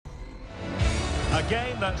A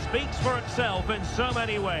game that speaks for itself in so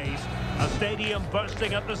many ways. A stadium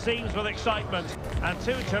bursting at the seams with excitement, and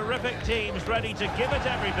two terrific teams ready to give it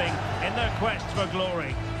everything in their quest for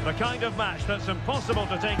glory. The kind of match that's impossible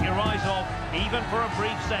to take your eyes off, even for a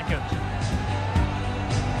brief second.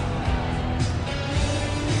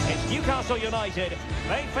 It's Newcastle United.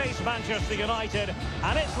 They face Manchester United,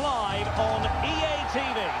 and it's live on EA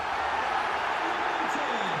TV.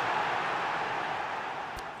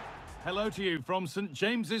 Hello to you from St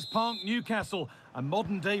James's Park, Newcastle, a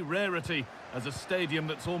modern-day rarity as a stadium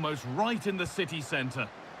that's almost right in the city centre.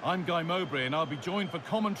 I'm Guy Mowbray, and I'll be joined for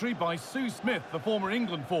commentary by Sue Smith, the former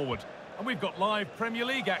England forward. And we've got live Premier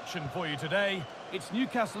League action for you today. It's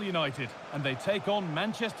Newcastle United, and they take on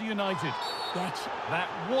Manchester United. Yes. That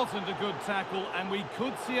wasn't a good tackle, and we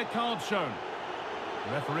could see a card shown.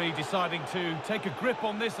 The referee deciding to take a grip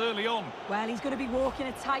on this early on. Well, he's going to be walking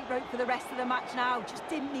a tightrope for the rest of the match now. Just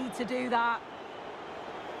didn't need to do that.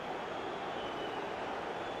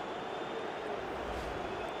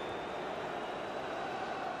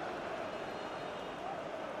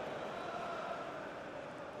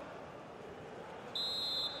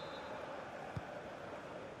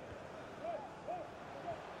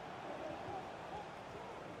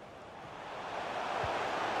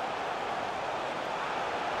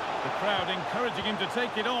 The crowd encouraging him to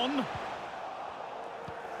take it on.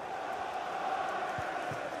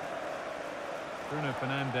 Bruno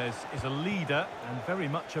Fernandes is a leader and very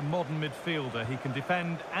much a modern midfielder. He can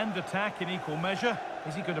defend and attack in equal measure.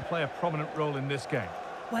 Is he going to play a prominent role in this game?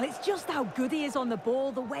 Well, it's just how good he is on the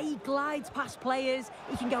ball, the way he glides past players.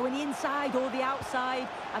 He can go on the inside or the outside,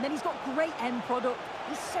 and then he's got great end product.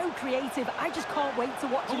 He's so creative. I just can't wait to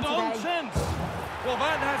watch him today. Hold on, chance! Well,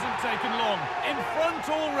 that hasn't taken long. In front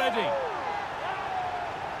already.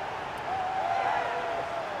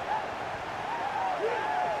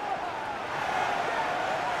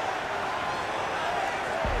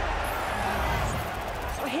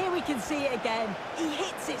 So here we can see it again. He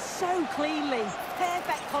hits it so cleanly.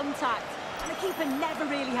 Perfect contact. And the keeper never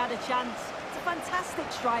really had a chance. It's a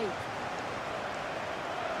fantastic strike.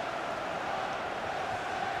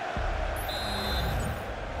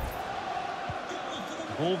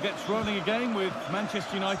 Ball gets rolling again with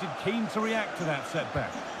Manchester United keen to react to that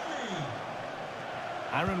setback.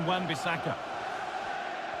 Aaron Wan-Bissaka.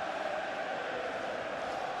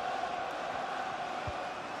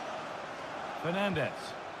 Fernandes.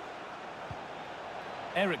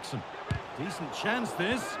 Eriksson. Decent chance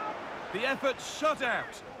this. The effort shut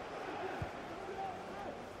out.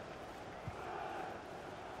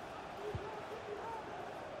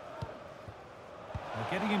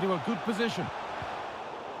 They're getting into a good position.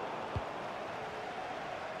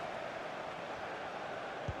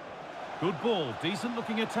 Good ball, decent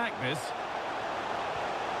looking attack this.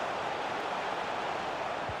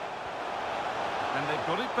 And they've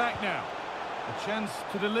got it back now. A chance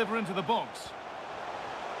to deliver into the box.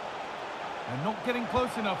 They're not getting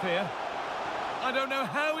close enough here. I don't know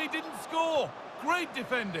how he didn't score. Great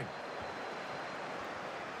defending.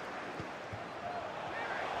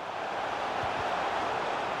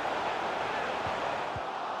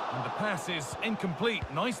 And the pass is incomplete.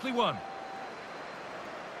 Nicely won.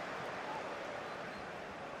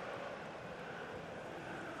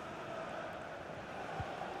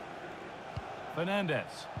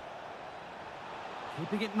 Fernandes.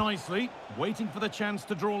 Keeping it nicely, waiting for the chance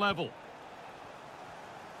to draw level.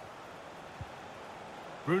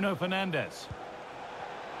 Bruno Fernandes.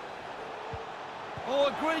 Oh,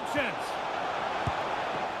 a great chance.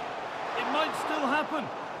 It might still happen.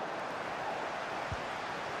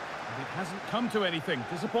 But it hasn't come to anything.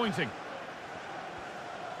 Disappointing.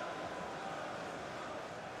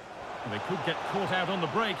 Well, they could get caught out on the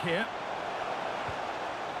break here.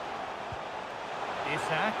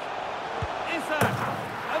 Isak.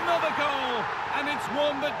 Another goal! And it's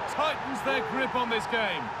one that tightens their grip on this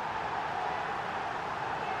game.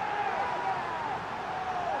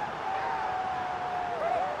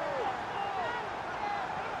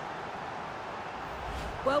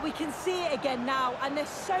 Well, we can see it again now, and they're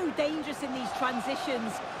so dangerous in these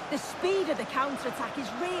transitions. The speed of the counter-attack is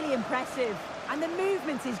really impressive, and the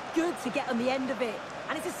movement is good to get on the end of it.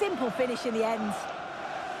 And it's a simple finish in the end.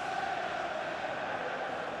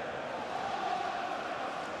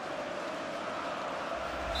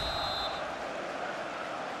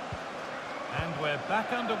 And we're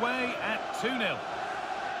back underway at 2-0.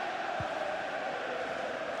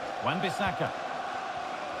 Wan-Bissaka.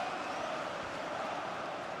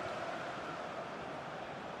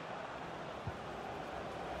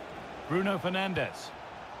 Bruno Fernandes.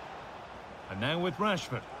 And now with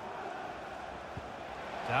Rashford.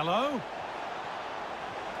 Dalot.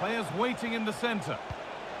 Players waiting in the centre.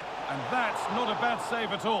 And that's not a bad save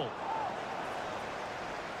at all.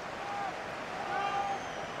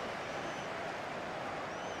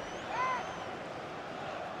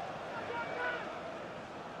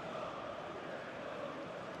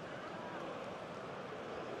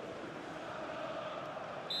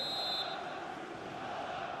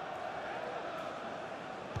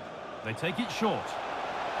 They take it short.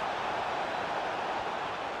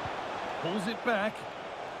 Pulls it back.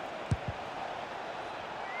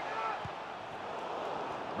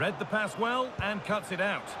 Read the pass well and cuts it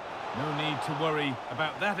out. No need to worry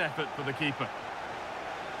about that effort for the keeper.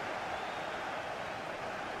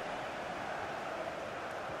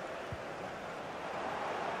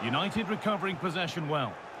 United recovering possession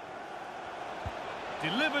well.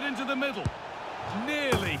 Delivered into the middle.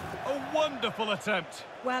 Nearly. A wonderful attempt.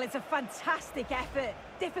 Well, it's a fantastic effort.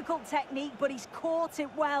 Difficult technique, but he's caught it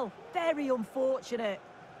well. Very unfortunate.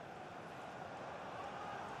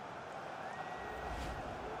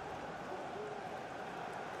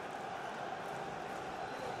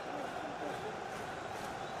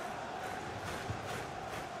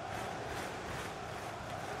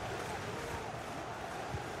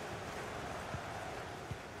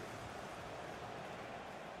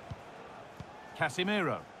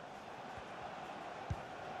 Casemiro.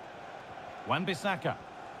 Wan-Bissaka.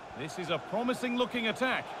 This is a promising-looking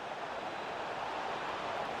attack.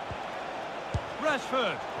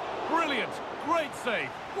 Rashford. Brilliant. Great save.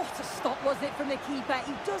 What a stop was it from the keeper.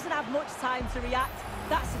 He doesn't have much time to react.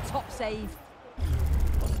 That's a top save.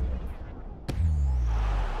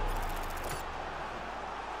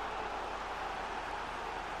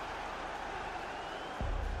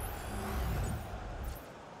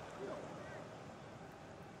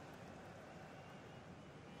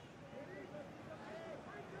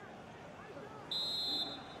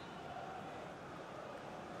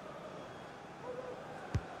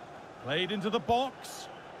 Played into the box.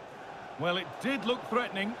 Well, it did look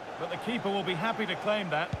threatening, but the keeper will be happy to claim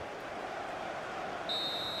that.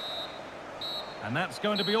 And that's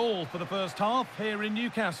going to be all for the first half here in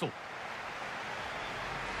Newcastle.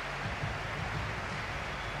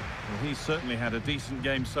 Well, he's certainly had a decent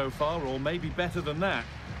game so far, or maybe better than that.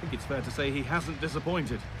 I think it's fair to say he hasn't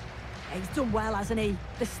disappointed. He's done well, hasn't he?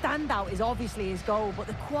 The standout is obviously his goal, but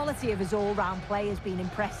the quality of his all-round play has been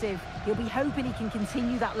impressive. He'll be hoping he can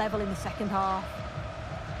continue that level in the second half.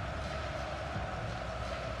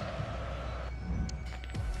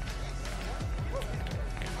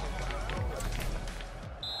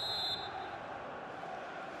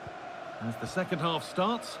 As the second half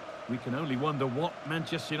starts, we can only wonder what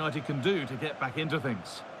Manchester United can do to get back into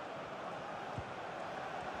things.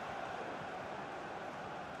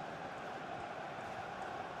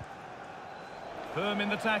 Firm in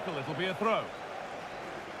the tackle, it'll be a throw.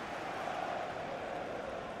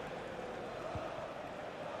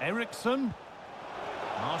 Ericsson.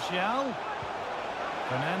 Martial.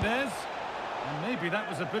 Fernandez. And maybe that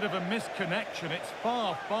was a bit of a misconnection. It's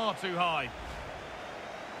far, far too high.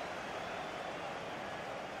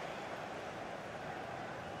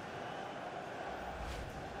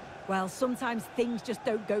 Well, sometimes things just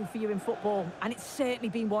don't go for you in football, and it's certainly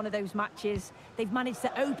been one of those matches. They've managed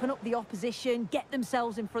to open up the opposition, get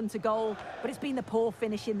themselves in front of goal, but it's been the poor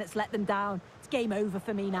finishing that's let them down. It's game over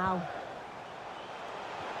for me now.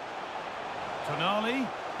 Tonali,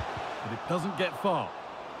 but it doesn't get far.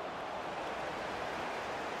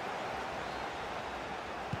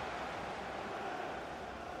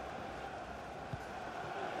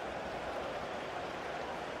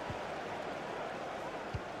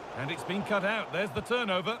 And it's been cut out. There's the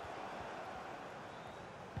turnover.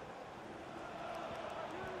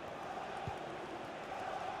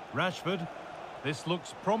 Rashford. This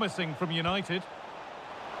looks promising from United.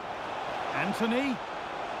 Anthony.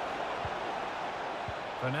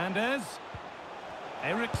 Fernandez.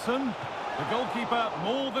 Ericsson. The goalkeeper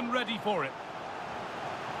more than ready for it.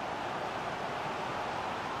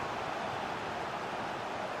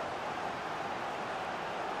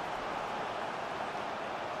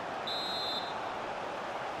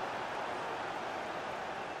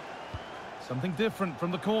 Something different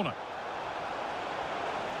from the corner.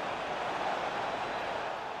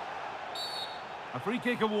 A free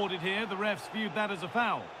kick awarded here. The refs viewed that as a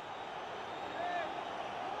foul.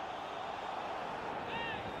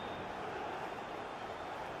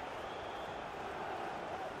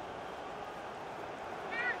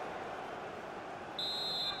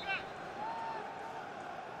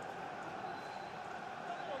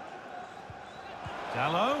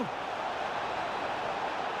 Dallo.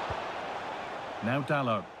 Now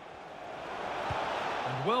Dallo.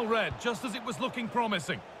 And well read, just as it was looking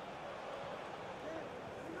promising.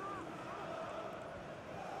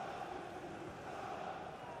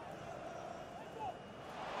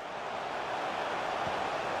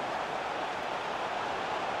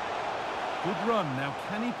 Good run. Now,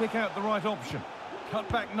 can he pick out the right option? Cut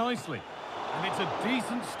back nicely. And it's a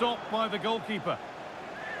decent stop by the goalkeeper.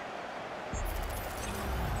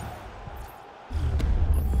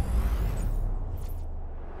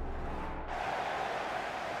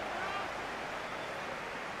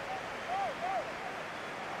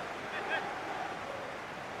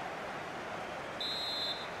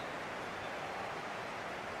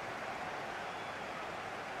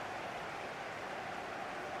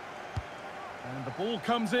 And the ball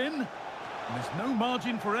comes in, and there's no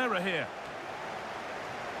margin for error here.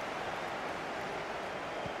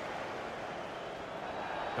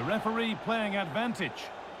 The referee playing advantage.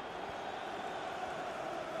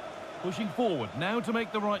 Pushing forward, now to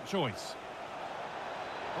make the right choice.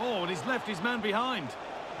 Oh, and he's left his man behind.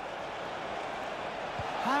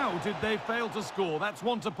 How did they fail to score? That's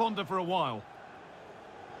one to ponder for a while.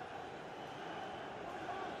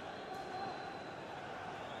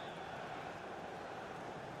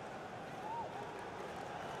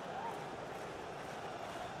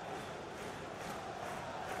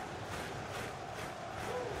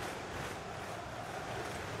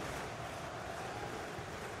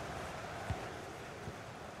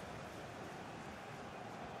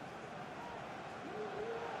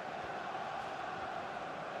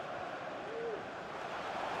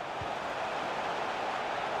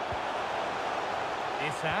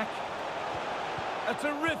 Isak. A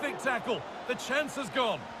terrific tackle. The chance has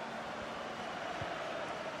gone.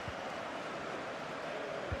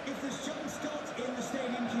 If there's John Scott in the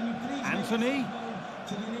stadium, can you please Anthony. make a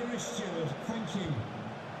to the nearest steward? Thank you.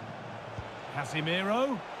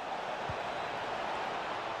 Casemiro.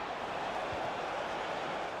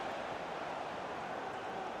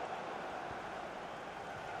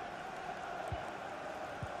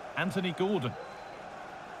 Anthony Gordon.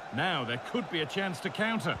 Now there could be a chance to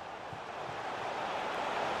counter.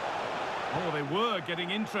 Oh, they were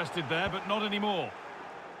getting interested there, but not anymore.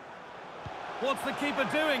 What's the keeper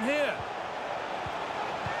doing here?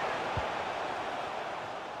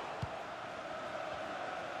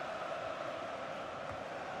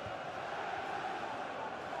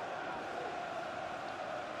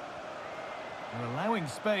 They're allowing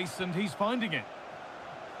space, and he's finding it.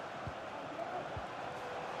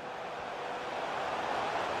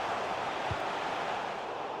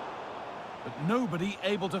 But nobody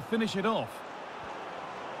able to finish it off.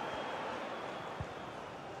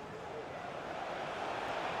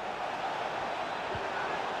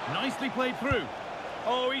 Nicely played through.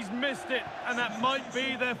 Oh, he's missed it, and that might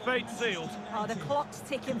be their fate sealed. Oh, the clock's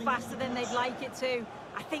ticking faster than they'd like it to.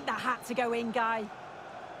 I think that had to go in, Guy.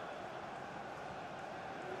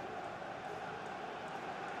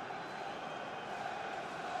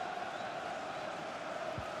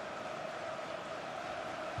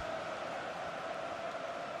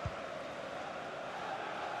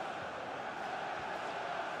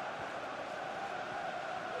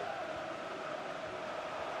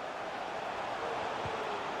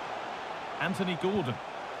 Anthony Gordon.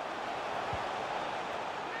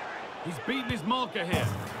 He's beaten his marker here.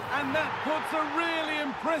 And that puts a really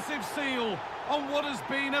impressive seal on what has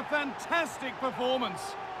been a fantastic performance.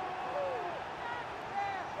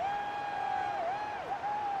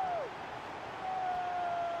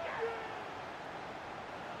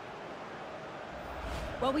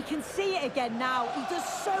 Well, we can see it again now. He does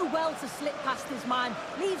so well to slip past his man,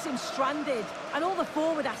 leaves him stranded, and all the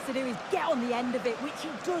forward has to do is get on the end of it, which he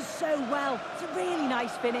does so well. It's a really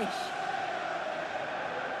nice finish.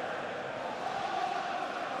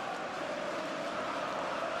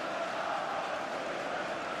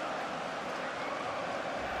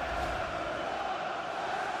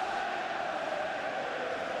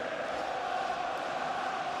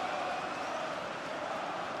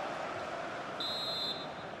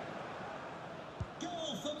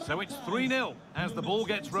 So it's 3-0 as the ball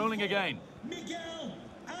gets rolling again. Miguel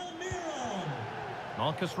Almiron.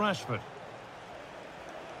 Marcus Rashford.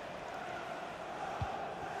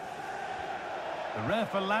 The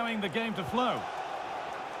ref allowing the game to flow.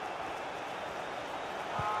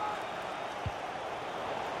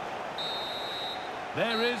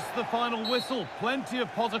 There is the final whistle. Plenty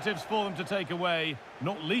of positives for them to take away,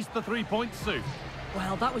 not least the 3-point suit.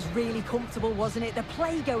 Well, that was really comfortable, wasn't it? The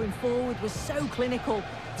play going forward was so clinical,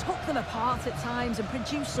 took them apart at times and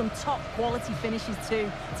produced some top-quality finishes too.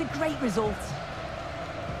 It's a great result.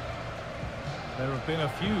 There have been a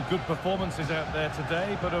few good performances out there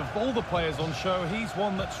today, but of all the players on show, he's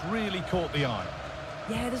one that's really caught the eye.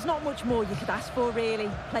 Yeah, there's not much more you could ask for, really.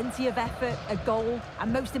 Plenty of effort, a goal,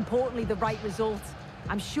 and most importantly, the right result.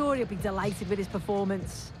 I'm sure he'll be delighted with his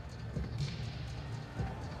performance.